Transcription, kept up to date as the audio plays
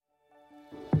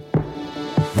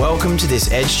Welcome to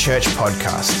this Edge Church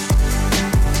podcast.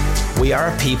 We are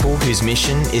a people whose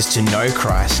mission is to know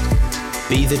Christ,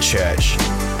 be the church,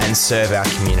 and serve our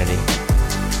community.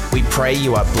 We pray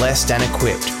you are blessed and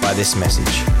equipped by this message.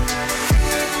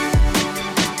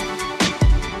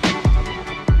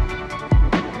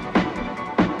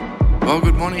 Well,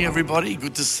 good morning, everybody.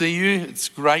 Good to see you. It's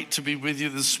great to be with you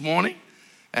this morning.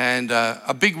 And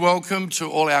a big welcome to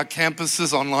all our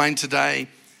campuses online today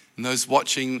and those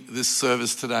watching this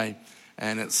service today.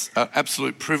 And it's an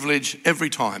absolute privilege every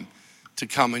time to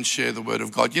come and share the word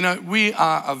of God. You know, we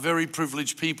are a very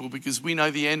privileged people because we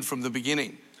know the end from the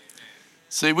beginning.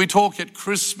 See, we talk at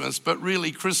Christmas, but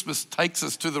really Christmas takes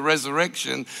us to the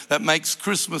resurrection that makes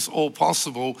Christmas all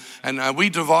possible. And we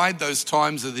divide those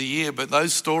times of the year, but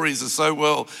those stories are so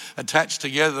well attached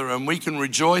together, and we can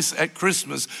rejoice at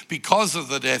Christmas because of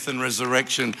the death and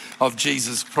resurrection of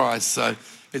Jesus Christ. So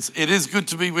it is good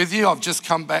to be with you. I've just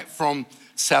come back from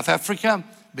South Africa,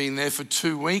 been there for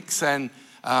 2 weeks, and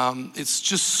it's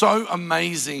just so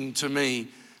amazing to me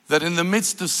that in the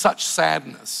midst of such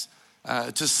sadness,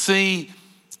 to see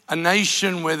a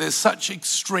nation where there's such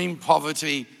extreme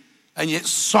poverty and yet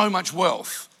so much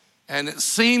wealth. And it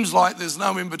seems like there's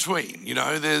no in between. You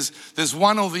know, there's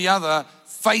one or the other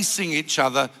facing each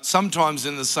other, sometimes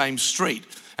in the same street.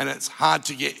 And it's hard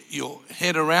to get your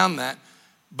head around that.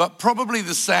 But probably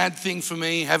the sad thing for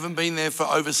me, having been there for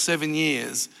over 7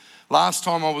 years, last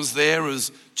time I was there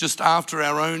was just after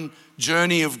our own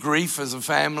journey of grief as a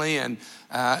family. And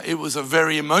it was a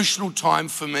very emotional time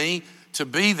for me to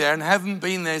be there, and haven't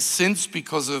been there since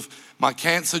because of my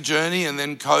cancer journey and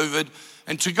then COVID.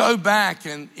 And to go back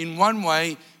and in one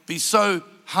way be so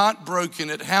heartbroken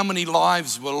at how many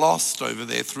lives were lost over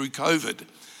there through COVID,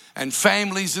 and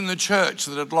families in the church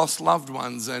that had lost loved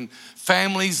ones, and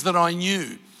families that I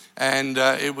knew. And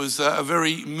it was a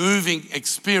very moving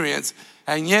experience,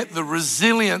 and yet the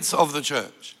resilience of the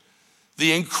church,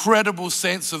 the incredible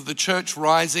sense of the church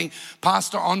rising.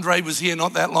 Pastor Andre was here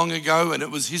not that long ago, and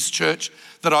it was his church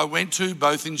that I went to,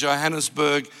 both in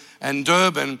Johannesburg and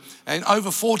Durban, and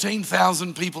over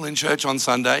 14,000 people in church on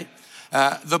Sunday.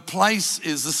 The place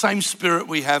is the same spirit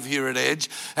we have here at Edge,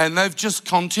 and they've just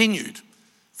continued.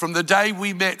 From the day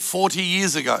we met 40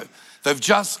 years ago, they've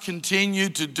just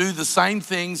continued to do the same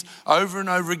things over and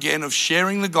over again of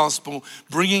sharing the gospel,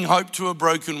 bringing hope to a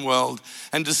broken world,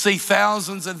 and to see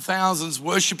thousands and thousands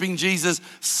worshiping Jesus,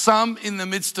 some in the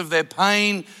midst of their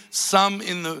pain, some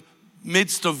in the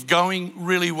midst of going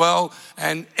really well.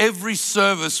 And every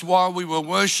service while we were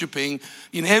worshiping,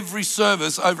 in every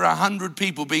service, over 100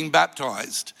 people being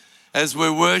baptized as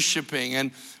we're worshiping.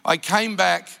 And I came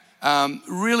back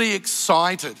really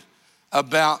excited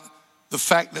about the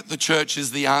fact that the church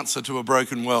is the answer to a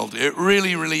broken world. It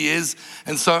really, really is.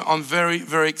 And so I'm very,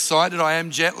 very excited. I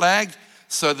am jet lagged,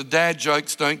 so the dad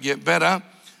jokes don't get better.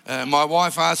 My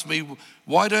wife asked me,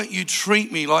 why don't you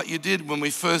treat me like you did when we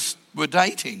first were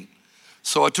dating?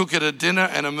 So I took her to dinner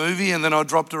and a movie, and then I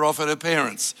dropped her off at her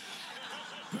parents'.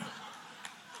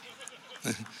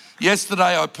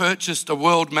 Yesterday I purchased a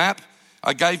world map.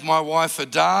 I gave my wife a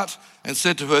dart and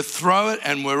said to her, throw it,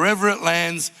 and wherever it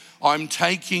lands, I'm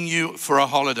taking you for a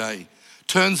holiday.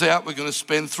 Turns out we're going to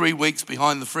spend 3 weeks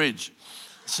behind the fridge.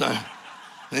 So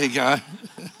there you go.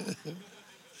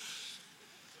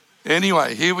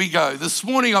 Anyway, here we go. This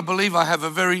morning I believe I have a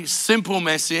very simple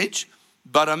message,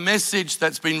 but a message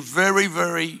that's been very,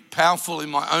 very powerful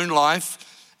in my own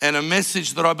life, and a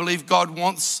message that I believe God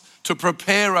wants to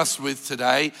prepare us with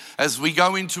today as we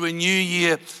go into a new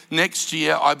year next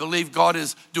year. I believe God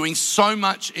is doing so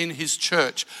much in his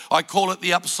church. I call it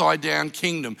the upside down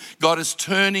kingdom. God is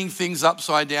turning things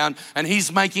upside down, and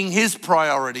he's making his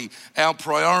priority our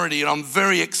priority. And I'm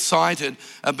very excited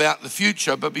about the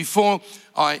future. But before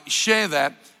I share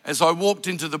that, as I walked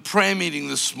into the prayer meeting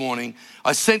this morning,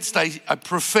 I sensed a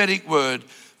prophetic word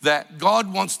that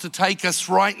God wants to take us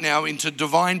right now into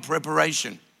divine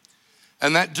preparation.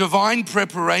 And that divine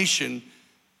preparation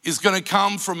is going to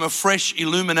come from a fresh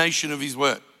illumination of his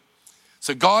word.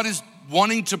 So God is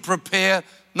wanting to prepare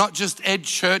not just Edge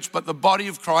Church, but the body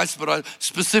of Christ, but I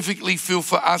specifically feel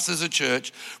for us as a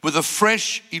church, with a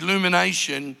fresh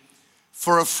illumination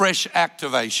for a fresh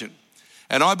activation.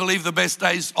 And I believe the best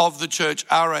days of the church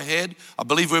are ahead. I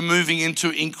believe we're moving into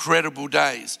incredible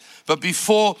days. But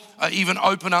before I even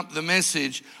open up the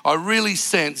message, I really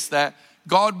sense that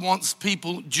God wants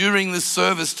people during this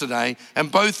service today,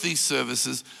 and both these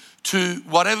services, to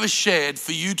whatever shared,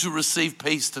 for you to receive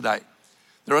peace today.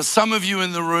 There are some of you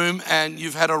in the room and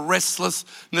you've had a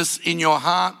restlessness in your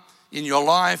heart, in your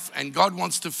life, and God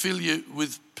wants to fill you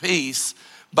with peace,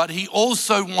 but he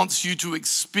also wants you to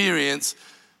experience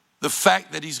the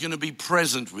fact that he's going to be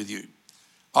present with you.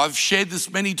 I've shared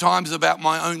this many times about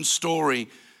my own story,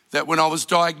 that when I was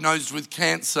diagnosed with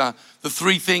cancer, the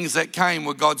three things that came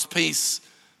were God's peace,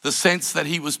 the sense that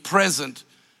he was present,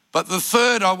 but the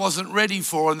third I wasn't ready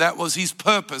for, and that was his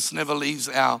purpose never leaves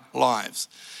our lives.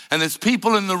 And there's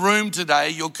people in the room today,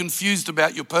 you're confused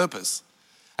about your purpose.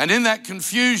 And in that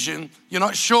confusion, you're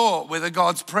not sure whether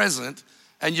God's present,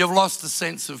 and you've lost the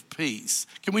sense of peace.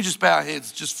 Can we just bow our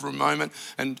heads just for a moment?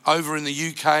 And over in the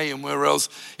UK and where else,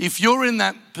 if you're in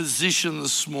that position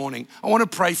this morning, I want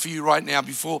to pray for you right now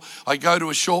before I go to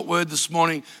a short word this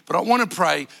morning. But I want to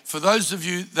pray for those of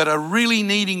you that are really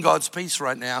needing God's peace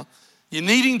right now. You're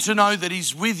needing to know that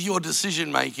he's with your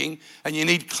decision making, and you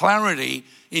need clarity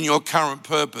in your current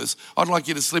purpose. I'd like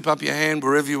you to slip up your hand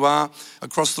wherever you are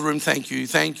across the room. Thank you,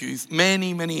 thank you.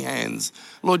 Many, many hands.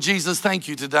 Lord Jesus, thank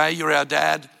you today. You're our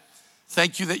dad.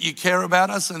 Thank you that you care about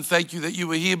us, and thank you that you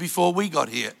were here before we got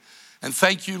here. And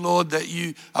thank you, Lord, that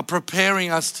you are preparing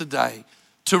us today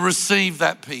to receive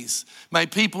that peace. May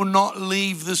people not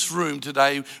leave this room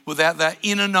today without that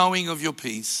inner knowing of your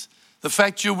peace. The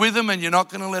fact you're with them and you're not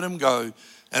going to let them go,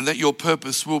 and that your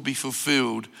purpose will be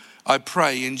fulfilled. I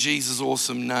pray in Jesus'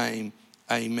 awesome name.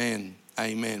 Amen.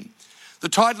 Amen. The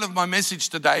title of my message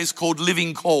today is called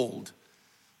Living Called.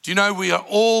 Do you know we are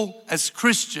all, as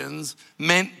Christians,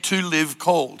 meant to live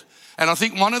called? And I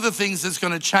think one of the things that's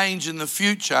going to change in the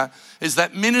future is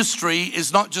that ministry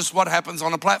is not just what happens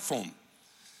on a platform.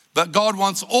 But God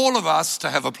wants all of us to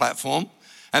have a platform.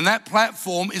 And that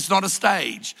platform is not a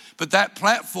stage, but that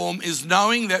platform is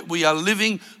knowing that we are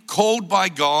living called by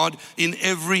God in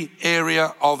every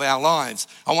area of our lives.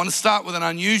 I want to start with an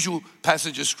unusual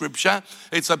passage of scripture.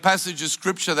 It's a passage of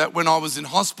scripture that when I was in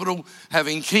hospital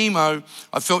having chemo,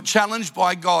 I felt challenged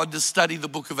by God to study the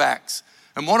book of Acts.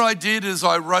 And what I did is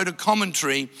I wrote a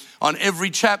commentary on every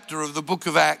chapter of the book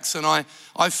of Acts, and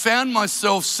I found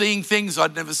myself seeing things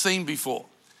I'd never seen before.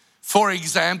 For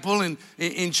example,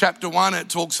 in chapter 1, it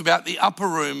talks about the upper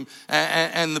room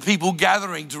and the people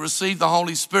gathering to receive the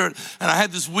Holy Spirit. And I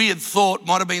had this weird thought,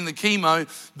 might have been the chemo,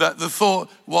 but the thought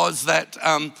was that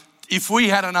if we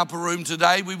had an upper room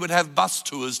today, we would have bus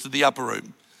tours to the upper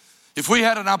room. If we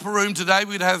had an upper room today,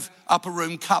 we'd have upper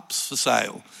room cups for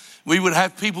sale. We would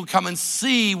have people come and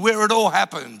see where it all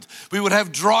happened. We would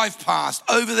have drive past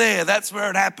over there. That's where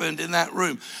it happened, in that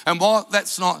room. And while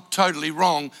that's not totally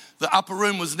wrong, the upper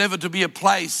room was never to be a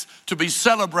place to be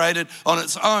celebrated on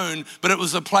its own, but it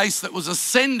was a place that was a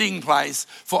sending place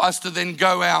for us to then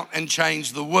go out and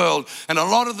change the world. And a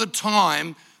lot of the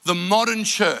time, the modern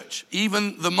church,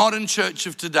 even the modern church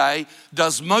of today,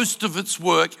 does most of its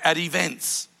work at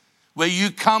events, where you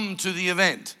come to the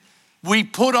event. We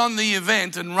put on the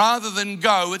event, and rather than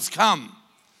go, it's come.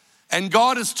 And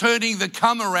God is turning the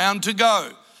come around to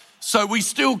go. So we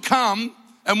still come,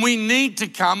 and we need to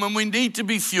come, and we need to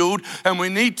be fueled, and we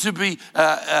need to be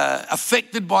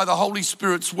affected by the Holy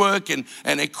Spirit's work and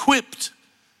equipped.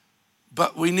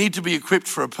 But we need to be equipped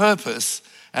for a purpose,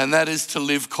 and that is to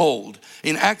live called.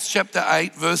 In Acts chapter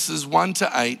 8, verses 1 to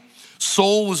 8,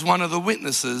 Saul was one of the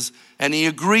witnesses, and he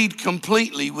agreed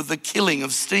completely with the killing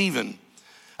of Stephen.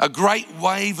 A great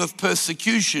wave of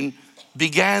persecution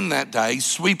began that day,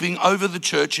 sweeping over the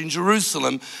church in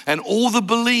Jerusalem, and all the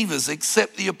believers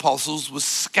except the apostles were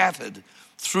scattered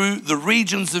through the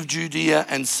regions of Judea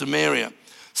and Samaria.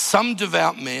 Some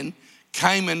devout men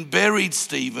came and buried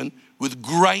Stephen with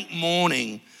great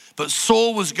mourning, but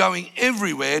Saul was going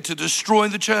everywhere to destroy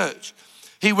the church.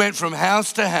 He went from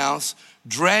house to house,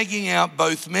 dragging out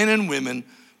both men and women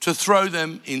to throw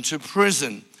them into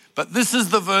prison. But this is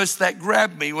the verse that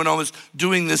grabbed me when I was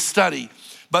doing this study.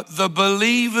 But the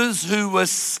believers who were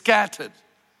scattered,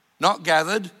 not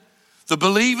gathered, the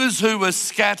believers who were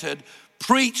scattered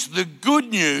preached the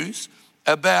good news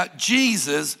about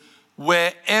Jesus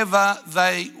wherever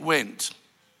they went.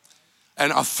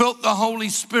 And I felt the Holy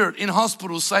Spirit in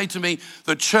hospital say to me,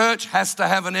 the church has to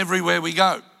have an everywhere we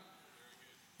go,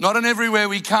 not an everywhere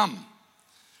we come.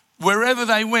 Wherever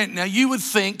they went. Now you would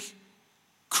think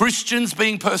Christians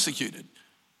being persecuted,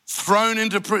 thrown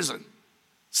into prison,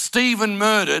 Stephen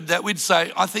murdered, that we'd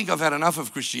say, I think I've had enough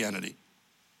of Christianity.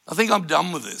 I think I'm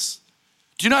done with this.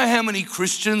 Do you know how many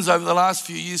Christians over the last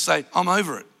few years say, I'm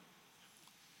over it?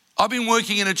 I've been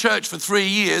working in a church for 3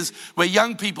 years where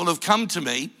young people have come to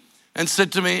me and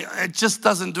said to me, it just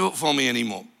doesn't do it for me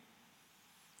anymore.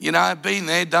 You know, I've been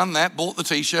there, done that, bought the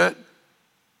t-shirt,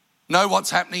 know what's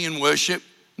happening in worship,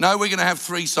 know we're going to have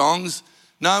 3 songs,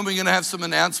 know we're going to have some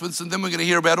announcements, and then we're going to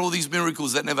hear about all these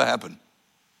miracles that never happen.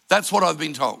 That's what I've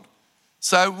been told.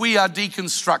 So we are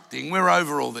deconstructing. We're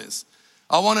over all this.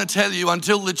 I want to tell you,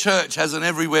 until the church has an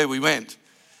everywhere we went,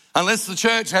 Unless the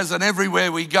church has an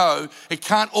everywhere we go, it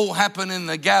can't all happen in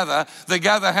the gather. The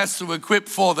gather has to equip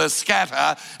for the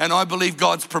scatter, and I believe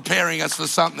God's preparing us for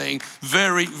something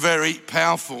very, very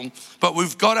powerful. But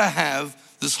we've got to have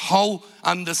this whole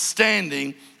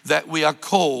understanding that we are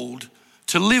called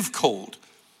to live called.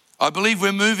 I believe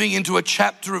we're moving into a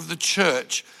chapter of the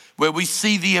church where we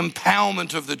see the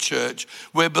empowerment of the church,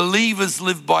 where believers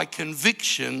live by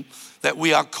conviction that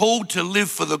we are called to live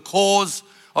for the cause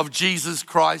of Jesus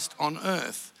Christ on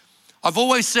earth. I've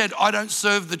always said I don't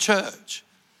serve the church.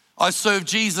 I serve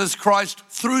Jesus Christ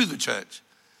through the church.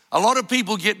 A lot of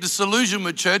people get disillusioned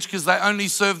with church because they only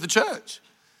serve the church.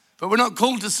 But we're not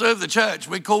called to serve the church.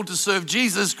 We're called to serve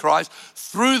Jesus Christ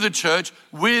through the church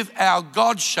with our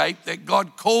God shape that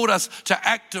God called us to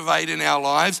activate in our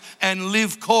lives and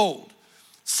live called.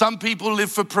 Some people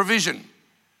live for provision.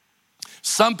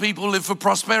 Some people live for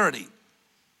prosperity.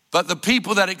 But the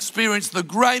people that experience the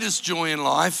greatest joy in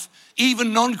life,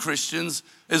 even non-Christians,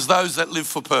 is those that live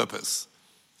for purpose.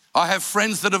 I have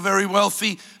friends that are very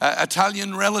wealthy,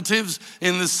 Italian relatives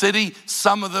in the city,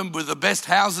 some of them with the best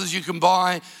houses you can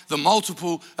buy, the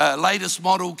multiple latest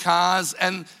model cars,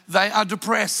 and they are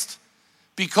depressed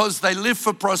because they live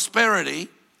for prosperity.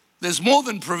 There's more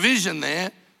than provision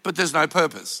there, but there's no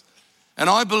purpose. And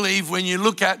I believe when you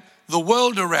look at the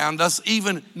world around us,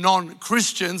 even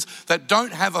non-Christians that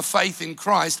don't have a faith in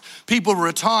Christ, people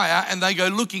retire and they go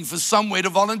looking for somewhere to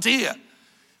volunteer.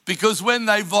 Because when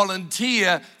they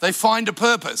volunteer, they find a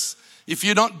purpose. If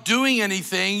you're not doing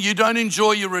anything, you don't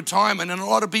enjoy your retirement. And a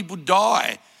lot of people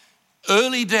die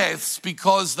early deaths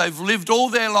because they've lived all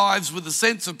their lives with a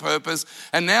sense of purpose.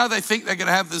 And now they think they're going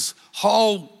to have this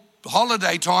whole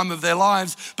holiday time of their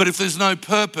lives, but if there's no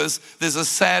purpose, there's a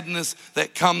sadness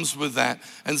that comes with that.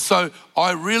 And so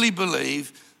I really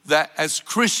believe that as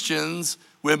Christians,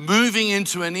 we're moving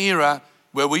into an era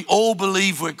where we all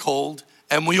believe we're called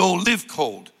and we all live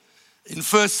called. In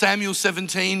 1 Samuel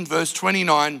 17, verse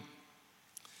 29,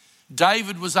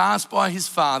 David was asked by his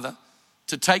father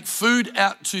to take food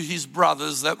out to his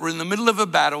brothers that were in the middle of a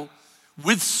battle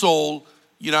with Saul,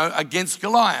 against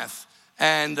Goliath.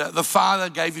 And the father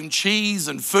gave him cheese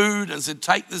and food and said,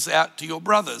 take this out to your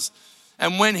brothers.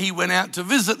 And when he went out to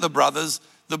visit the brothers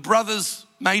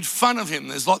made fun of him.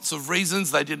 There's lots of reasons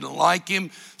they didn't like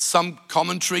him. Some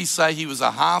commentaries say he was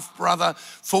a half-brother.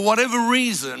 For whatever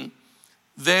reason,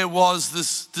 there was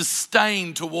this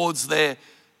disdain towards their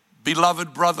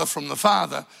beloved brother from the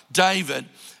father, David,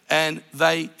 and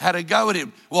they had a go at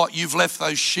him. What, you've left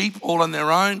those sheep all on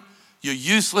their own? You're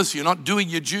useless, you're not doing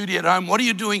your duty at home. What are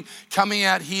you doing coming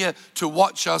out here to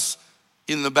watch us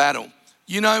in the battle?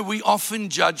 We often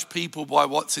judge people by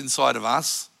what's inside of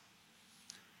us.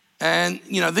 And,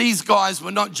 these guys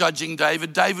were not judging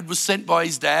David. David was sent by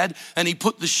his dad and he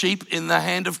put the sheep in the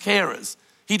hand of carers.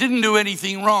 He didn't do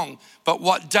anything wrong. But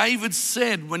what David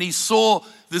said when he saw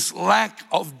this lack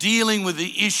of dealing with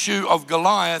the issue of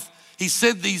Goliath, he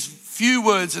said these few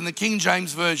words in the King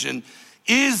James Version: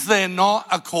 is there not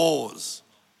a cause?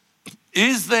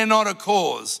 Is there not a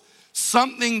cause?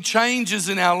 Something changes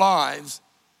in our lives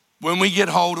when we get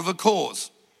hold of a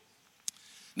cause.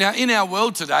 Now, in our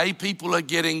world today, people are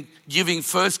giving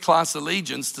first-class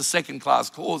allegiance to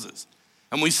second-class causes.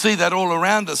 And we see that all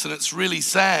around us, and it's really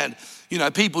sad.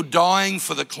 People dying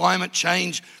for the climate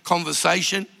change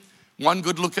conversation. One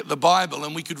good look at the Bible,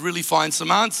 and we could really find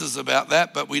some answers about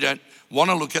that, but we don't want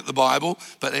to look at the Bible,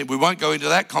 but we won't go into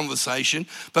that conversation.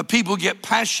 But people get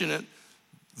passionate.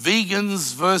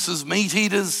 Vegans versus meat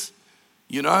eaters,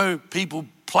 people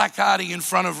placarding in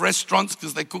front of restaurants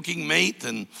because they're cooking meat.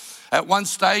 And at one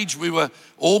stage, we were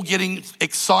all getting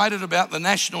excited about the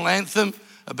national anthem,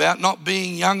 about not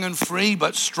being young and free,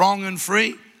 but strong and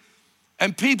free.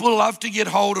 And people love to get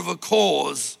hold of a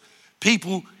cause.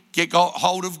 People get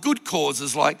hold of good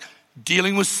causes like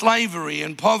dealing with slavery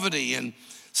and poverty, and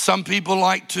some people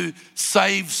like to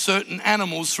save certain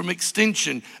animals from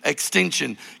extinction,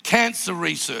 cancer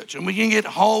research, and we can get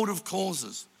hold of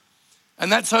causes.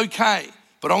 And that's okay.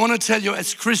 But I want to tell you,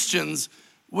 as Christians,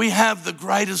 we have the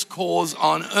greatest cause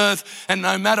on earth, and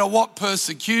no matter what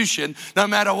persecution, no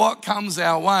matter what comes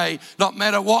our way, no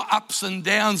matter what ups and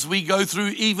downs we go through,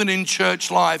 even in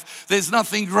church life, there's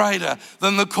nothing greater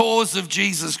than the cause of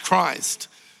Jesus Christ.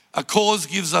 A cause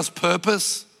gives us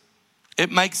purpose.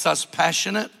 It makes us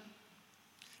passionate.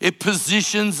 It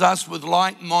positions us with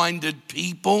like-minded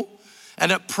people,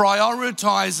 and it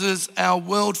prioritizes our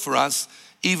world for us.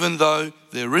 Even though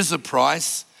there is a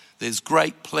price, there's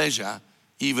great pleasure,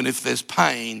 even if there's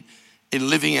pain,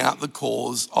 in living out the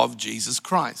cause of Jesus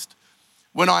Christ.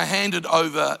 When I handed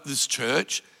over this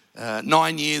church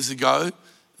 9 years ago,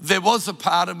 there was a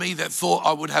part of me that thought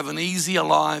I would have an easier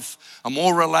life, a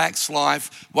more relaxed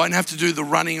life, won't have to do the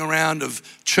running around of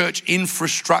church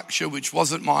infrastructure, which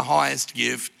wasn't my highest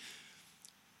gift.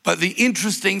 But the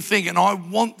interesting thing, and I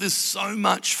want this so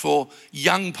much for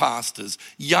young pastors,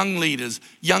 young leaders,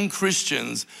 young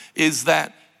Christians, is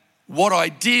that what I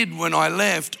did when I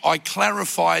left, I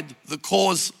clarified the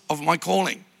cause of my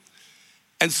calling.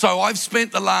 And so I've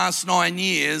spent the last 9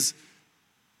 years,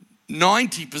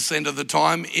 90% of the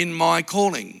time in my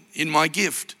calling, in my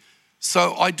gift.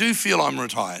 So I do feel I'm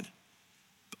retired.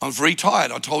 I've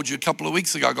retired. I told you a couple of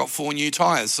weeks ago, I got 4 new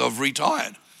tires, so I've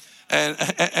retired.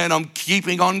 And I'm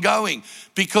keeping on going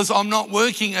because I'm not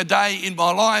working a day in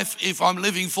my life if I'm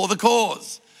living for the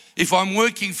cause. If I'm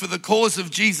working for the cause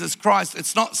of Jesus Christ,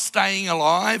 it's not staying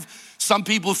alive. Some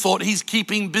people thought he's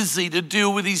keeping busy to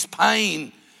deal with his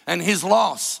pain and his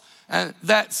loss. And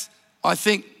that's, I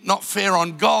think, not fair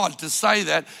on God to say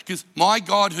that, because my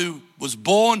God who was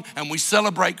born, and we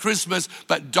celebrate Christmas,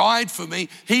 but died for me,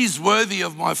 he's worthy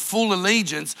of my full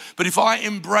allegiance. But if I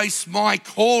embrace my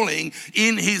calling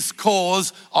in his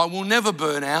cause, I will never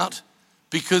burn out,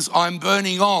 because I'm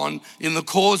burning on in the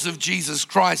cause of Jesus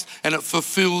Christ, and it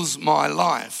fulfills my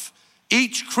life.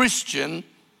 Each Christian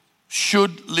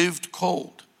should live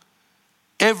called.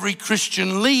 Every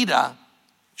Christian leader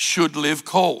should live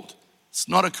called. It's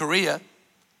not a career,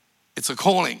 it's a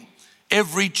calling.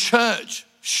 Every church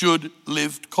should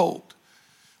live called.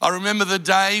 I remember the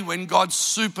day when God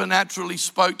supernaturally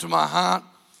spoke to my heart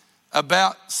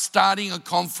about starting a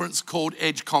conference called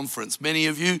Edge Conference. Many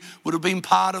of you would have been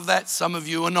part of that. Some of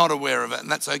you are not aware of it,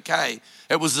 and that's okay.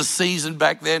 It was a season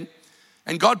back then.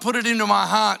 And God put it into my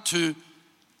heart to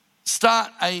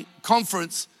start a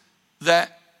conference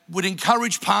that would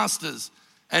encourage pastors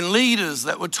and leaders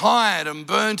that were tired and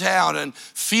burnt out and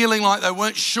feeling like they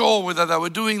weren't sure whether they were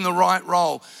doing the right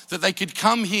role, that they could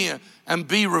come here and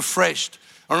be refreshed.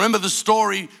 I remember the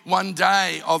story one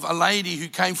day of a lady who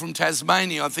came from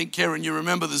Tasmania. I think, Karen, you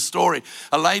remember the story.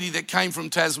 A lady that came from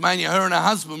Tasmania, her and her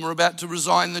husband were about to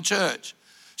resign the church.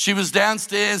 She was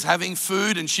downstairs having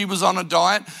food and she was on a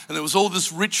diet and there was all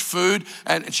this rich food,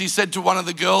 and she said to one of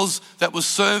the girls that was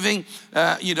serving,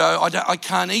 I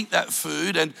can't eat that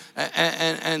food.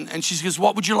 And she goes,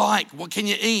 what would you like? What can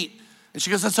you eat? And she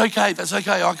goes, that's okay,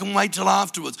 I can wait till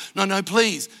afterwards. No,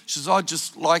 please. She says, I'd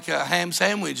just like a ham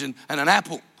sandwich and an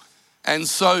apple. And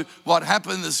so what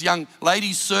happened, this young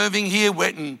lady serving here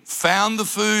went and found the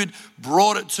food,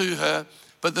 brought it to her.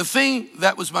 But the thing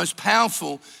that was most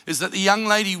powerful is that the young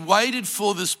lady waited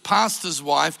for this pastor's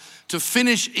wife to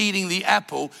finish eating the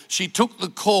apple. She took the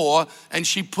core and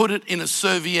she put it in a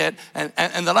serviette,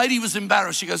 and the lady was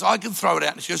embarrassed. She goes, I can throw it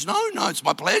out. And she goes, no, it's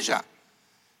my pleasure.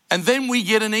 And then we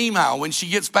get an email when she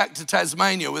gets back to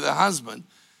Tasmania with her husband.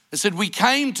 It said, we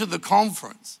came to the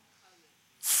conference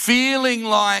feeling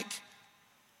like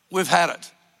we've had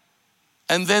it.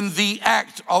 And then the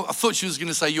act, I thought she was going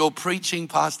to say, your preaching,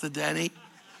 Pastor Danny,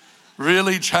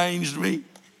 really changed me.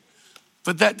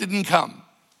 But that didn't come.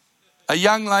 A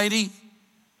young lady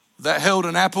that held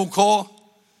an apple core,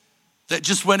 that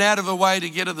just went out of her way to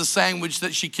get her the sandwich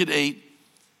that she could eat.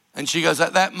 And she goes,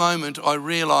 at that moment, I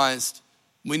realized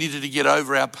we needed to get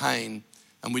over our pain,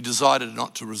 and we decided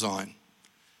not to resign.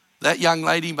 That young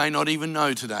lady may not even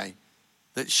know today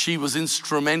that she was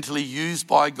instrumentally used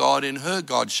by God in her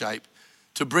God shape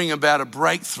to bring about a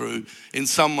breakthrough in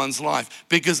someone's life.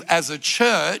 Because as a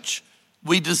church,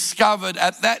 we discovered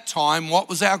at that time what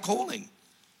was our calling.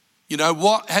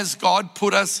 What has God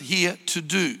put us here to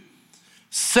do?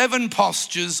 7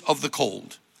 postures of the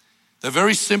called. They're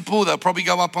very simple. They'll probably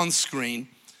go up on screen.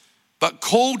 But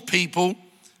called people,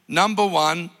 number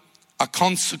 1, are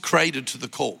consecrated to the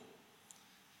call.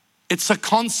 It's a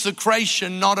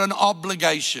consecration, not an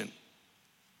obligation.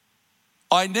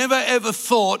 I never ever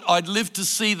thought I'd live to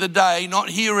see the day, not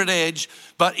here at Edge,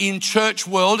 but in church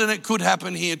world, and it could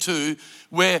happen here too,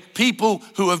 where people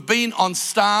who have been on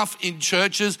staff in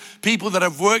churches, people that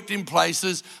have worked in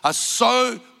places, are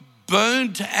so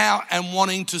burned out and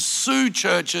wanting to sue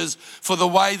churches for the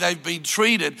way they've been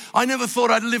treated. I never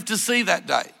thought I'd live to see that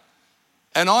day.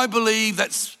 And I believe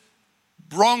that's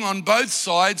wrong on both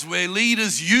sides, where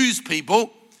leaders use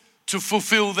people to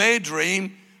fulfill their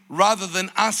dream rather than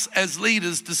us as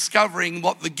leaders discovering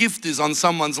what the gift is on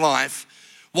someone's life.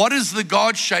 What is the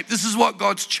God shape? This is what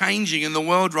God's changing in the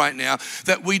world right now,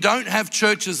 that we don't have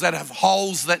churches that have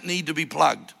holes that need to be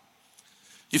plugged.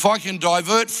 If I can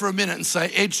divert for a minute and say,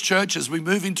 Edge Church, as we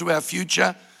move into our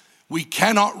future, we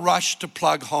cannot rush to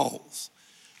plug holes.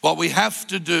 What we have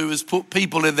to do is put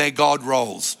people in their God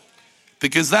roles,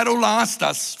 because that'll last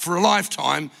us for a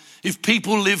lifetime if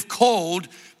people live called,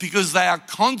 because they are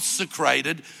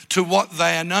consecrated to what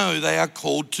they know they are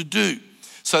called to do.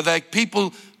 So they're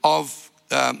people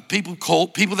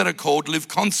that are called live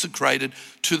consecrated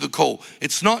to the call.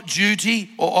 It's not duty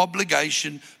or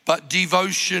obligation, but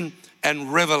devotion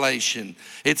and revelation.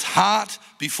 It's heart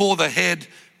before the head,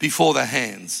 before the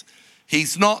hands.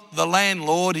 He's not the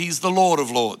landlord, he's the Lord of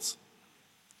Lords.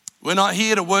 We're not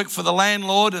here to work for the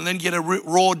landlord and then get a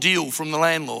raw deal from the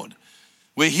landlord.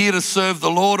 We're here to serve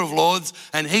the Lord of Lords,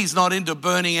 and he's not into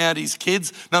burning out his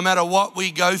kids. No matter what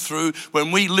we go through,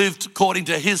 when we live according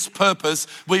to his purpose,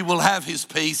 we will have his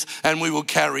peace and we will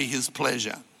carry his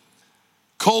pleasure.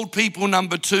 Called people,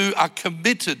 number 2, are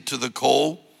committed to the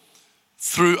call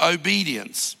through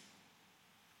obedience.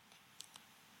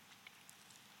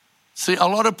 See, a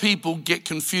lot of people get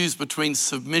confused between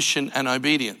submission and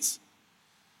obedience.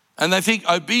 And they think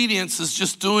obedience is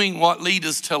just doing what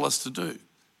leaders tell us to do.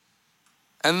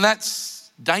 And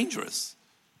that's dangerous.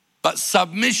 But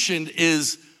submission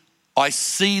is, I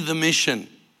see the mission.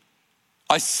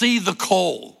 I see the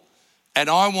call. And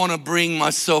I want to bring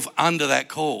myself under that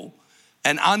call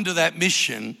and under that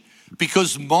mission,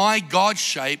 because my God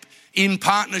shape, in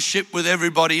partnership with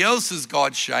everybody else's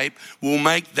God shape, will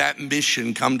make that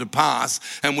mission come to pass.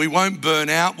 And we won't burn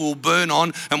out, we'll burn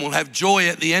on, and we'll have joy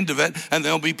at the end of it, and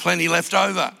there'll be plenty left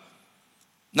over.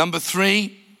 Number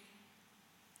 3,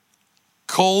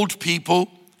 called people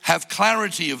have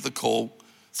clarity of the call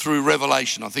through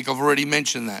revelation. I think I've already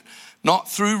mentioned that.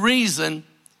 Not through reason,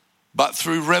 but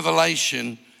through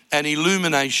revelation and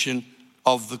illumination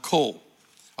of the call.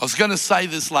 I was going to say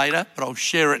this later, but I'll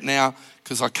share it now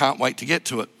because I can't wait to get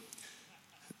to it.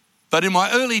 But in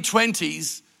my early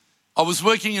 20s, I was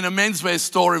working in a menswear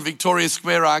store in Victoria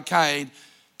Square Arcade,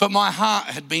 but my heart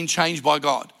had been changed by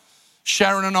God.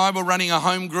 Sharon and I were running a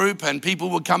home group, and people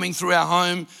were coming through our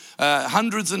home,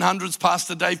 hundreds and hundreds.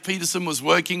 Pastor Dave Peterson was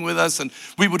working with us, and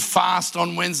we would fast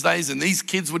on Wednesdays, and these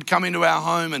kids would come into our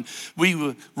home, and we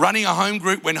were running a home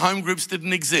group when home groups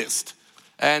didn't exist.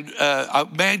 And a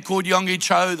man called Yonggi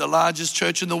Cho, the largest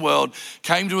church in the world,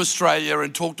 came to Australia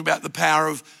and talked about the power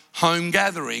of home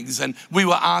gatherings, and we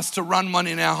were asked to run one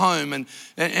in our home.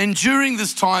 And during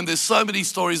this time, there's so many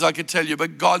stories I could tell you,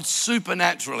 but God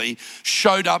supernaturally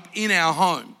showed up in our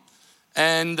home.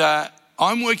 And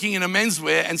I'm working in a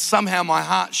menswear, and somehow my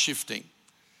heart's shifting.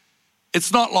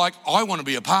 It's not like I want to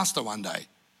be a pastor one day,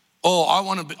 or I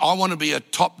want to be a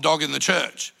top dog in the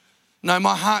church. No,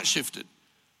 my heart shifted.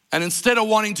 And instead of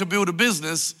wanting to build a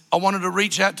business, I wanted to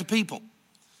reach out to people.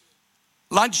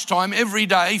 Lunchtime every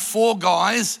day, 4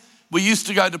 guys, we used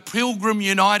to go to Pilgrim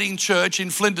Uniting Church in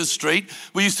Flinders Street.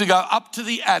 We used to go up to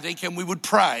the attic and we would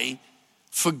pray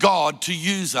for God to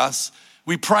use us.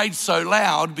 We prayed so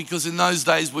loud because in those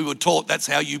days we were taught that's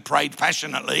how you prayed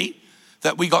passionately,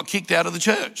 that we got kicked out of the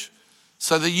church.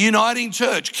 So the Uniting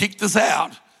Church kicked us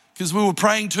out because we were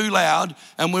praying too loud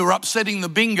and we were upsetting the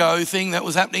bingo thing that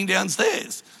was happening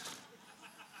downstairs.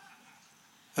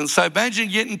 And so imagine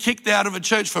getting kicked out of a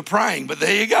church for praying, but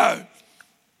there you go.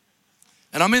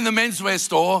 And I'm in the menswear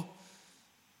store,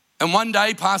 and one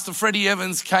day Pastor Freddie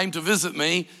Evans came to visit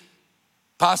me.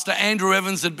 Pastor Andrew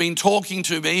Evans had been talking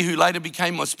to me, who later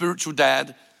became my spiritual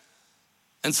dad,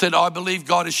 and said, I believe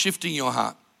God is shifting your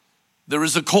heart. There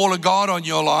is a call of God on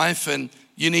your life, and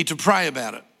you need to pray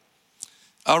about it.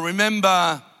 I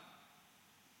remember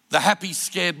the happy,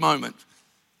 scared moment.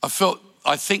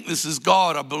 I think this is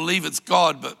God. I believe it's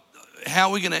God, but how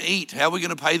are we going to eat? How are we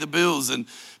going to pay the bills? And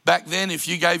back then, if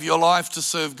you gave your life to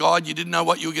serve God, you didn't know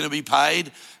what you were going to be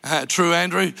paid. True,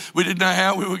 Andrew? We didn't know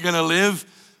how we were going to live.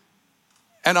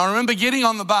 And I remember getting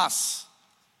on the bus.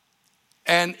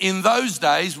 And in those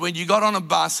days, when you got on a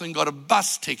bus and got a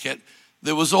bus ticket,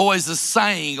 there was always a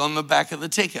saying on the back of the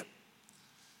ticket.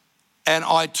 And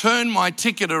I turned my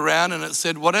ticket around and it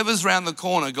said, whatever's around the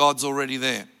corner, God's already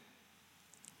there.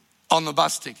 On the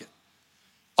bus ticket.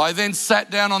 I then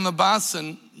sat down on the bus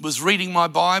and was reading my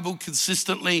Bible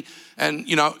consistently and,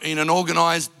 in an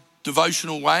organized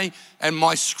devotional way. And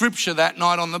my scripture that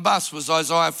night on the bus was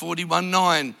Isaiah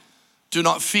 41:9. Do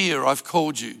not fear, I've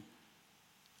called you.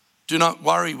 Do not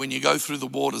worry when you go through the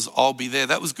waters, I'll be there.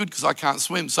 That was good because I can't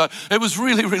swim. So it was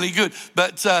really, really good.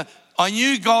 But I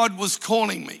knew God was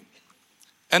calling me.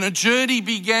 And a journey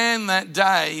began that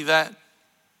day that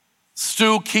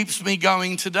still keeps me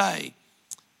going today.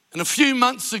 And a few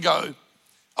months ago,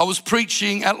 I was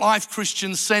preaching at Life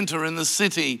Christian Center in the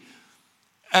city.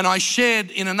 And I shared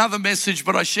in another message,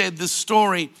 but I shared this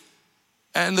story.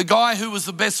 And the guy who was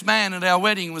the best man at our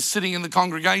wedding was sitting in the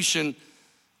congregation.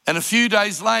 And a few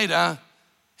days later,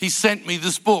 he sent me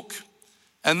this book.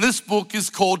 And this book is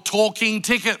called Talking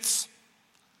Tickets.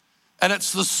 And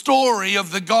it's the story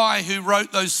of the guy who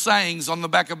wrote those sayings on the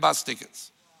back of bus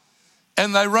tickets.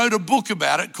 And they wrote a book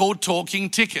about it called Talking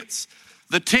Tickets.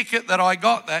 The ticket that I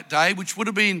got that day, which would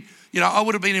have been, I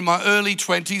would have been in my early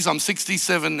 20s. I'm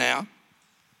 67 now.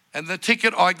 And the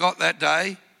ticket I got that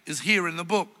day is here in the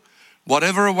book.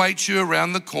 Whatever awaits you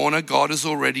around the corner, God is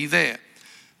already there.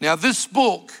 Now, this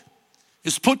book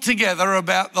is put together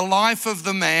about the life of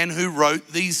the man who wrote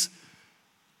these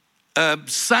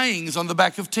sayings on the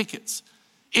back of tickets.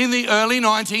 In the early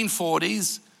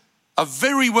 1940s, a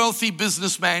very wealthy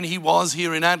businessman he was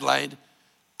here in Adelaide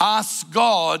asked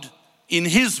God, in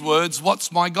his words,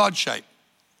 what's my God shape?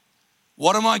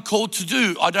 What am I called to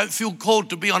do? I don't feel called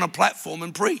to be on a platform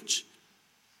and preach.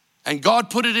 And God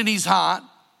put it in his heart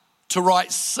to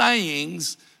write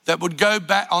sayings that would go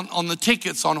back on the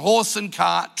tickets on horse and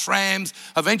cart, trams,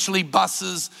 eventually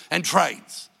buses and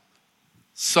trains.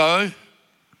 So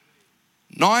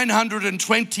between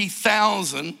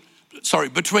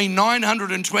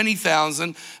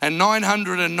 920,000 and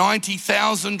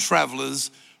 990,000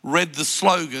 travelers read the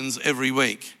slogans every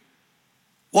week.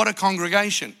 What a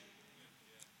congregation.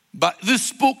 But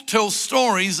this book tells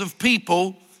stories of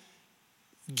people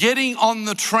getting on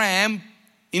the tram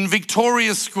in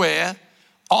Victoria Square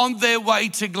on their way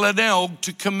to Glenelg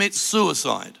to commit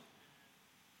suicide.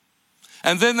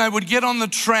 And then they would get on the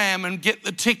tram and get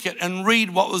the ticket and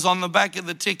read what was on the back of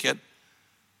the ticket,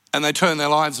 and they turn their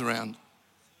lives around.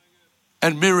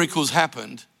 And miracles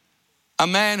happened. A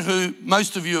man who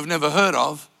most of you have never heard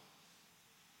of,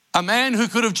 a man who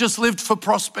could have just lived for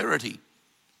prosperity.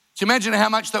 Can you imagine how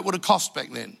much that would have cost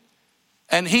back then?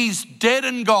 And he's dead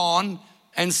and gone,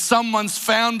 and someone's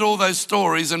found all those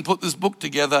stories and put this book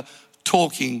together,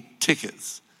 Talking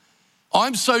Tickets.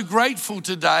 I'm so grateful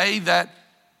today that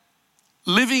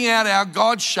living out our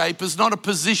God shape is not a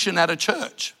position at a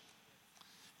church,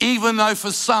 even though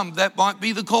for some that might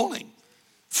be the calling.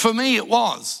 For me, it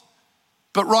was.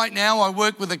 But right now I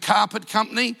work with a carpet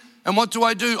company, and what do?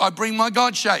 I bring my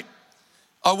God shape.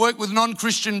 I work with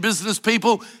non-Christian business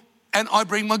people, and I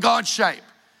bring my God shape.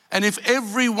 And if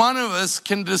every one of us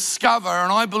can discover,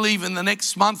 and I believe in the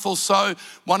next month or so,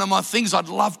 one of my things I'd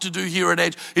love to do here at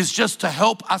Edge is just to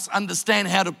help us understand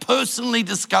how to personally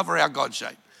discover our God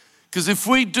shape. Because if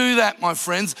we do that, my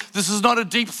friends, this is not a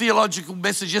deep theological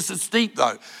message. Yes, it's deep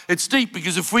though. It's deep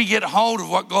because if we get hold of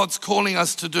what God's calling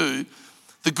us to do,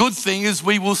 the good thing is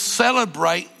we will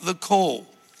celebrate the call.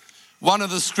 One of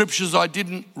the scriptures I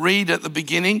didn't read at the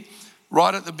beginning,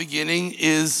 right at the beginning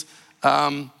is,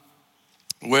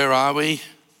 where are we?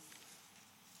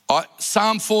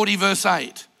 Psalm 40 verse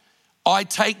 8. I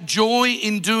take joy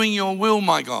in doing your will,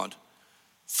 my God,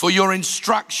 for your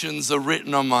instructions are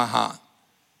written on my heart.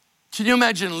 Can you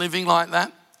imagine living like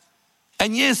that?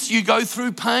 And yes, you go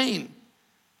through pain.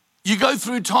 You go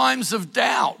through times of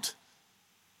doubt.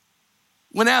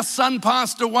 When our son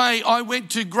passed away, I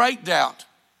went to great doubt,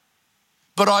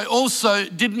 but I also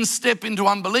didn't step into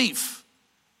unbelief.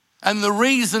 And the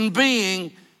reason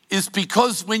being is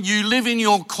because when you live in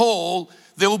your call,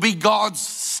 there will be God's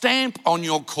stamp on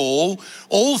your call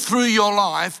all through your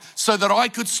life, so that I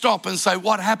could stop and say,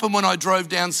 what happened when I drove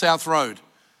down South Road?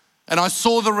 And I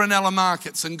saw the Ranella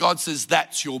Markets, and God says,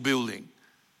 that's your building.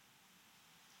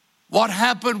 What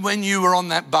happened when you were on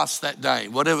that bus that day?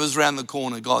 Whatever's around the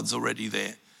corner, God's already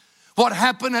there. What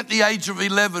happened at the age of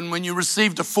 11 when you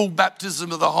received a full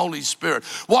baptism of the Holy Spirit?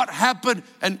 What happened?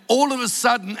 And all of a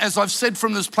sudden, as I've said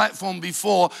from this platform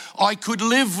before, I could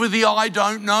live with the I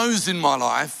don't knows in my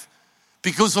life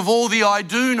because of all the I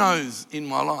do knows in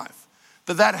my life.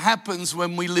 But that happens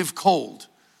when we live called.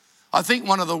 I think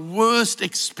one of the worst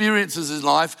experiences in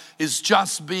life is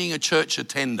just being a church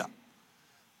attender,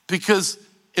 because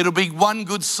it'll be one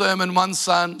good sermon one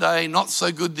Sunday, not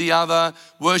so good the other,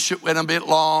 worship went a bit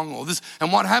long or this.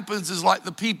 And what happens is, like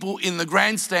the people in the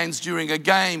grandstands during a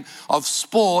game of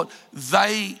sport,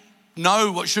 they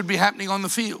know what should be happening on the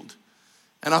field.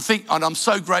 And I think, and I'm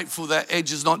so grateful that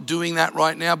Edge is not doing that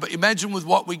right now, but imagine with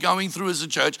what we're going through as a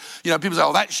church, people say,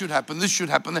 oh, that should happen, this should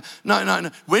happen.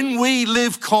 No. When we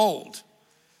live called,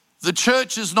 the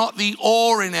church is not the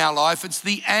or in our life, it's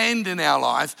the and in our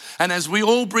life. And as we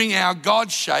all bring our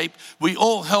God shape, we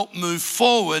all help move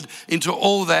forward into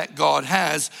all that God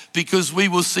has, because we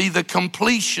will see the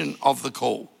completion of the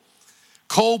call.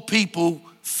 Called people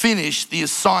finish the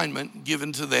assignment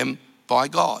given to them by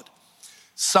God.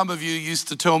 Some of you used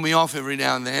to tell me off every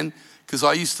now and then, because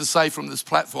I used to say from this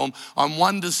platform, I'm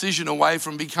one decision away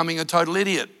from becoming a total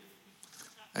idiot.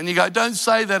 And you go, don't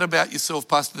say that about yourself,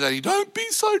 Pastor Danny. Don't be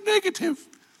so negative.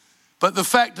 But the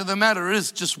fact of the matter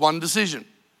is, just one decision.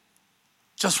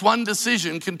 Just one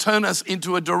decision can turn us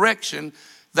into a direction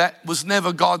that was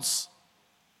never God's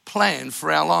plan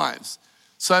for our lives.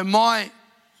 So my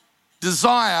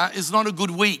desire is not a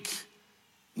good week,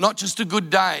 not just a good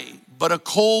day, but a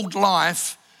called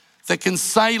life that can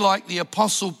say like the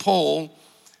Apostle Paul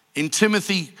in 2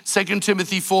 Timothy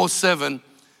 4:7,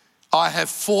 I have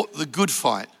fought the good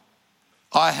fight.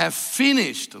 I have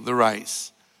finished the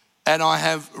race and I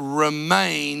have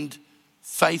remained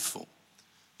faithful.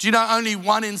 Do you know only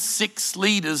 1 in 6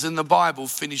 leaders in the Bible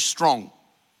finish strong?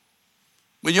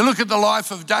 When you look at the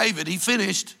life of David, he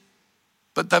finished,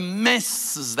 but the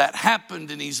messes that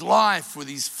happened in his life with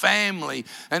his family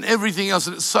and everything else,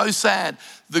 and it's so sad.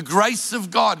 The grace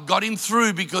of God got him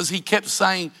through because he kept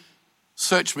saying,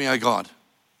 search me, O God.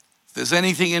 If there's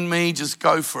anything in me, just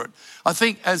go for it. I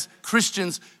think as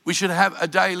Christians, we should have a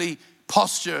daily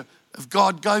posture of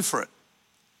God, go for it.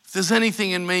 If there's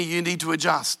anything in me you need to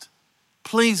adjust,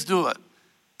 please do it.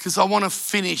 Because I want to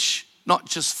finish, not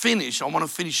just finish, I want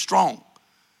to finish strong.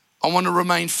 I want to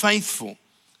remain faithful.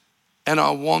 And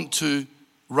I want to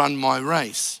run my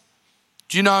race.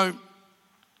 Do you know,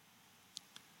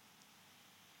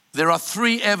 there are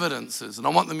 3 evidences, and I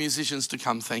want the musicians to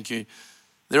come, thank you.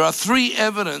 There are 3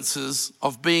 evidences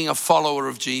of being a follower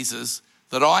of Jesus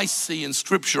that I see in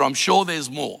Scripture. I'm sure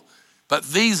there's more, but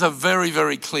these are very,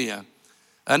 very clear.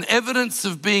 An evidence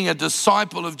of being a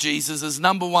disciple of Jesus is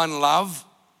number 1, love.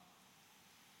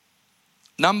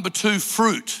 Number 2,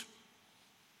 fruit.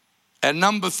 And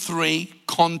number 3,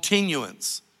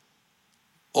 continuance,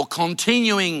 or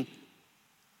continuing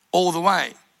all the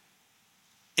way.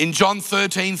 In John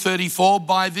 13:34,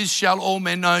 by this shall all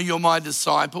men know you're my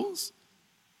disciples,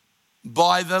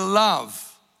 by the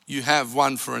love you have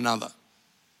one for another.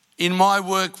 In my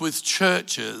work with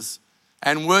churches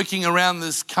and working around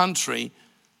this country,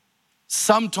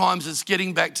 sometimes it's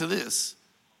getting back to this.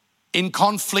 In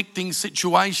conflicting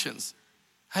situations,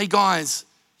 hey guys,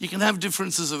 you can have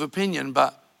differences of opinion,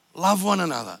 but love one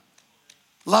another.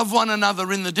 Love one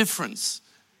another in the difference.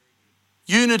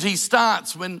 Unity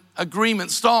starts when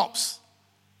agreement stops,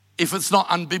 if it's not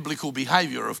unbiblical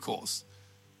behavior, of course.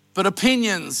 But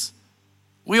opinions,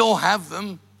 we all have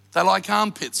them. They're like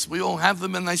armpits. We all have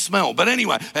them and they smell. But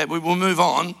anyway, we will move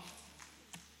on.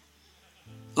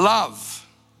 Love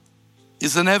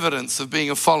is an evidence of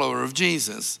being a follower of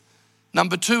Jesus.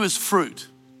 Number 2 is fruit.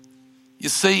 You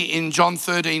see in John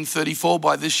 13:34,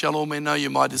 by this shall all men know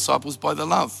you're my disciples, by the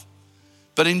love.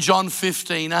 But in John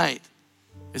 15:8,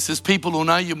 it says people will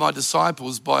know you're my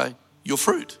disciples by your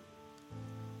fruit.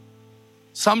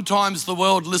 Sometimes the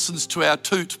world listens to our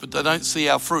toot, but they don't see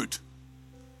our fruit.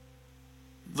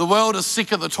 The world is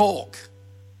sick of the talk.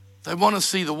 They want to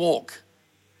see the walk.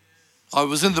 I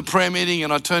was in the prayer meeting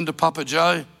and I turned to Papa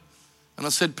Joe and I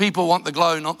said, people want the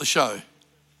glow, not the show.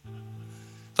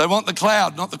 They want the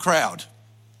cloud, not the crowd.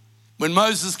 When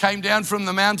Moses came down from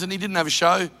the mountain, he didn't have a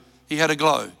show, he had a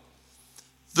glow.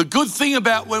 The good thing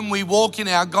about when we walk in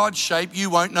our God shape, you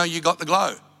won't know you got the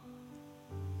glow.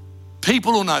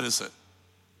 People will notice it.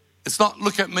 It's not,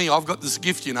 look at me, I've got this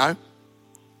gift, you know.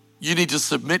 You need to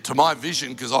submit to my vision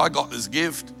because I got this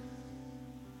gift.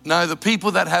 No, the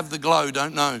people that have the glow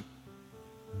don't know.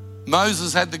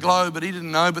 Moses had the glow, but he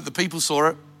didn't know, but the people saw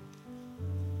it.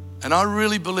 And I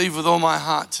really believe with all my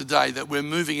heart today that we're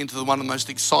moving into one of the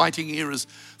most exciting eras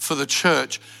for the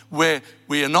church, where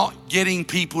we are not getting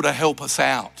people to help us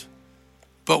out,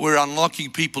 but we're unlocking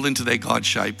people into their God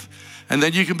shape. And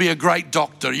then you can be a great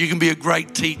doctor, you can be a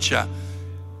great teacher.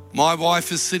 My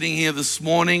wife is sitting here this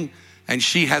morning and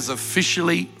she has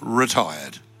officially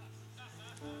retired.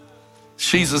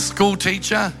 She's a school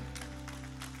teacher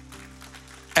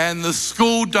and the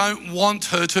school don't want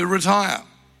her to retire.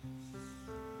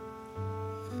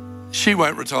 She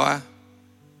won't retire.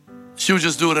 She'll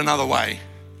just do it another way.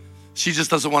 She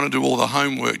just doesn't want to do all the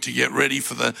homework to get ready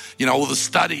for the, all the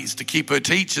studies to keep her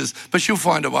teachers, but she'll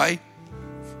find a way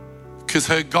because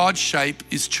her God shape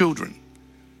is children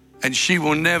and she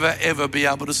will never ever be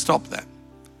able to stop that.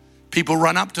 People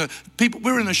run up to her.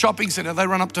 We're in a shopping center, they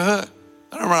run up to her.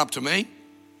 They don't run up to me.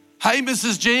 Hey,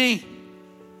 Mrs. G.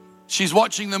 She's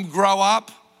watching them grow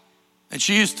up and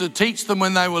she used to teach them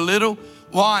when they were little.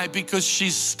 Why? Because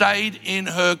she's stayed in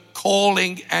her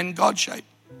calling and God shape.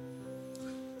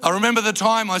 I remember the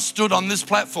time I stood on this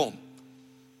platform.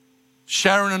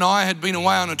 Sharon and I had been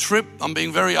away on a trip. I'm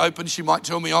being very open. She might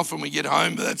tell me off when we get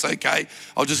home, but that's okay.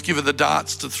 I'll just give her the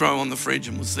darts to throw on the fridge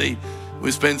and we'll see.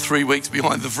 We spent 3 weeks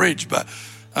behind the fridge, but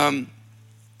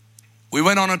we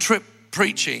went on a trip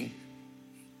preaching.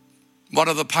 One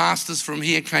of the pastors from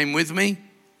here came with me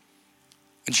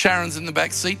and Sharon's in the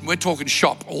back seat and we're talking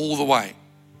shop all the way.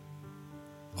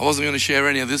 I wasn't going to share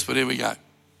any of this, but here we go.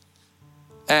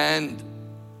 And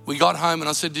We got home and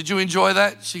I said, did you enjoy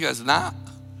that? She goes, nah.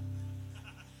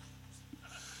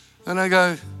 And I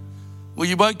go, well,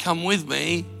 you won't come with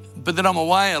me, but then I'm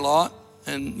away a lot.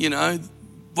 And,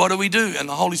 what do we do? And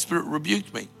the Holy Spirit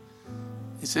rebuked me.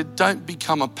 He said, don't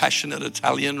become a passionate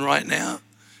Italian right now.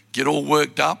 Get all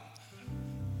worked up.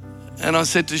 And I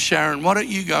said to Sharon, why don't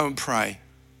you go and pray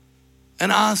and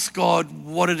ask God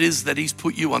what it is that he's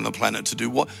put you on the planet to do.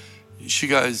 What? She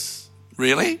goes,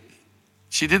 really?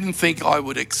 She didn't think I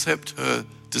would accept her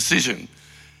decision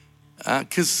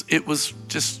because it was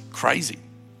just crazy.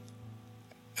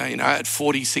 At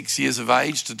 46 years of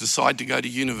age to decide to go to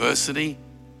university.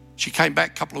 She came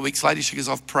back a couple of weeks later. She goes,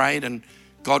 I've prayed and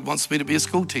God wants me to be a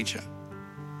school teacher.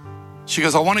 She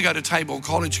goes, I want to go to Tabor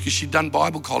College because she'd done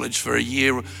Bible college for a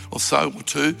year or so or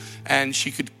two, and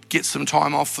she could get some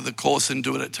time off for the course and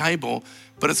do it at Tabor,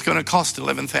 but it's going to cost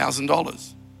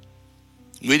 $11,000.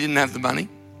 We didn't have the money,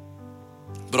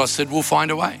 but I said, we'll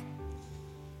find a way.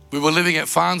 We were living at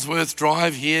Farnsworth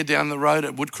Drive here down the road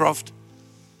at Woodcroft,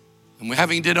 and we're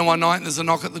having dinner one night and there's a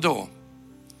knock at the door.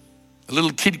 A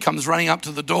little kid comes running up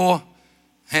to the door,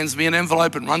 hands me an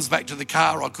envelope and runs back to the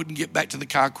car. I couldn't get back to the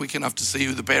car quick enough to see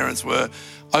who the parents were.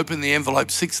 Opened the envelope,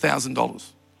 $6,000.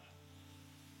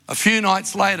 A few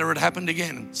nights later, it happened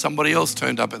again. Somebody else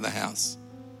turned up at the house.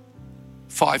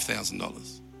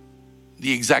 $5,000.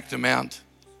 The exact amount.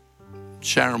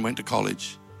 Sharon went to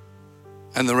college.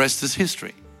 And the rest is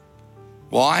history.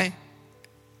 Why?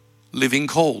 Living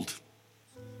called.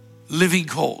 Living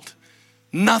called.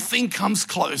 Nothing comes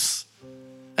close.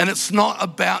 And it's not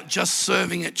about just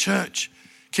serving at church.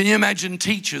 Can you imagine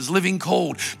teachers living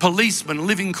called, policemen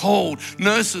living called,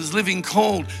 nurses living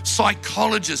called,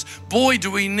 psychologists? Boy, do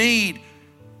we need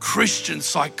Christian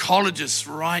psychologists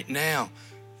right now.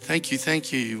 Thank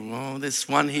you. Oh, there's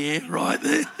one here, right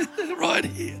there, right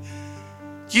here.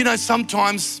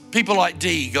 Sometimes people like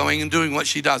Dee going and doing what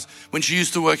she does. When she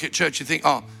used to work at church, you think,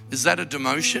 oh, is that a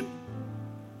demotion?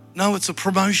 No, it's a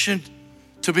promotion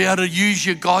to be able to use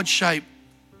your God shape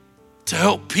to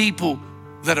help people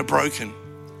that are broken.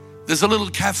 There's a little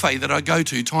cafe that I go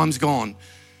to, time's gone.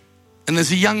 And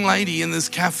there's a young lady in this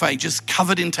cafe just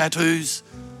covered in tattoos.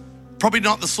 Probably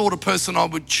not the sort of person I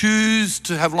would choose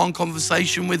to have long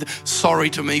conversation with. Sorry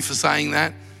to me for saying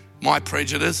that, my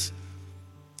prejudice.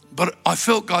 But I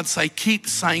felt God say, keep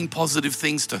saying positive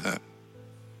things to her.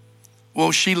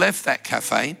 Well, she left that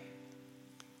cafe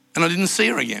and I didn't see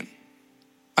her again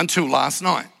until last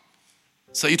night.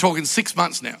 So you're talking 6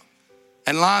 months now.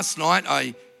 And last night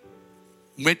I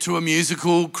went to a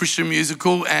musical, Christian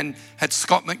musical, and had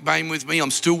Scott McBain with me.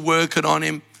 I'm still working on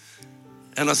him.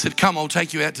 And I said, come, I'll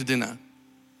take you out to dinner.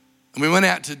 And we went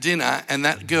out to dinner and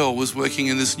that girl was working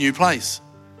in this new place.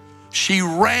 She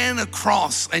ran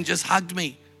across and just hugged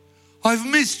me. I've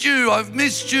missed you.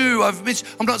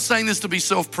 I'm not saying this to be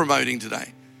self-promoting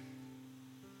today,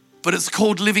 but it's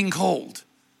called living called.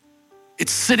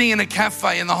 It's sitting in a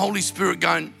cafe and the Holy Spirit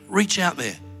going, reach out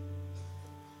there.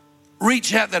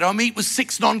 Reach out there. I meet with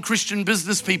 6 non-Christian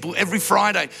business people every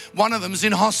Friday. One of them is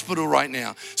in hospital right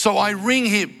now. So I ring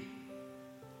him.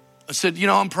 I said,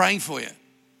 I'm praying for you.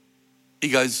 He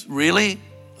goes, really?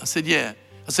 I said, yeah.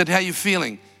 I said, how are you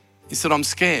feeling? He said, I'm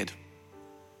scared.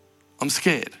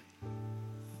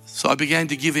 So I began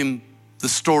to give him the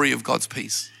story of God's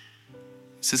peace.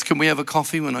 He says, can we have a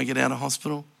coffee when I get out of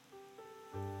hospital?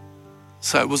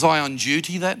 So was I on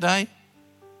duty that day?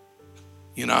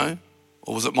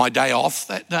 Or was it my day off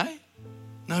that day?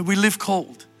 No, we live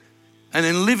called. And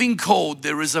in living called,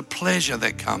 there is a pleasure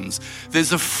that comes.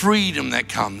 There's a freedom that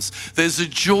comes. There's a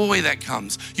joy that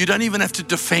comes. You don't even have to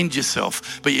defend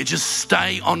yourself, but you just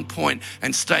stay on point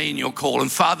and stay in your call.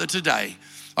 And Father, today,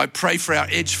 I pray for our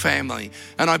Edge family.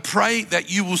 And I pray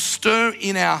that you will stir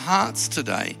in our hearts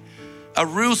today a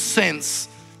real sense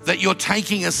that you're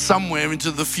taking us somewhere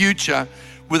into the future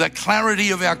with a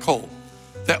clarity of our call.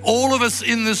 That all of us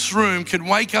in this room can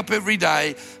wake up every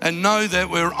day and know that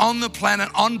we're on the planet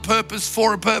on purpose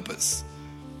for a purpose.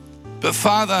 But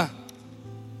Father,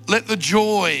 let the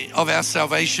joy of our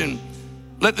salvation,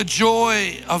 let the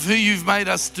joy of who you've made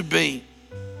us to be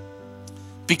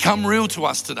become real to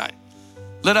us today.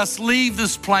 Let us leave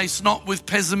this place not with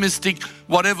pessimistic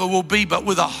whatever will be, but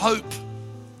with a hope,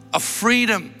 a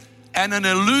freedom, and an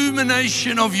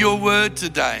illumination of your word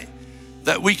today,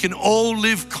 that we can all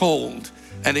live called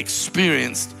and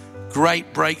experience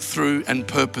great breakthrough and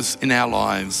purpose in our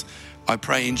lives. I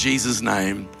pray in Jesus'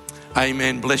 name.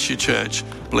 Amen. Bless you, church.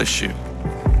 Bless you.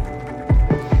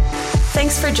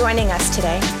 Thanks for joining us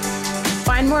today.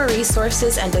 Find more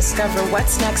resources and discover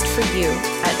what's next for you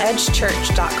at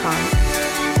edgechurch.com.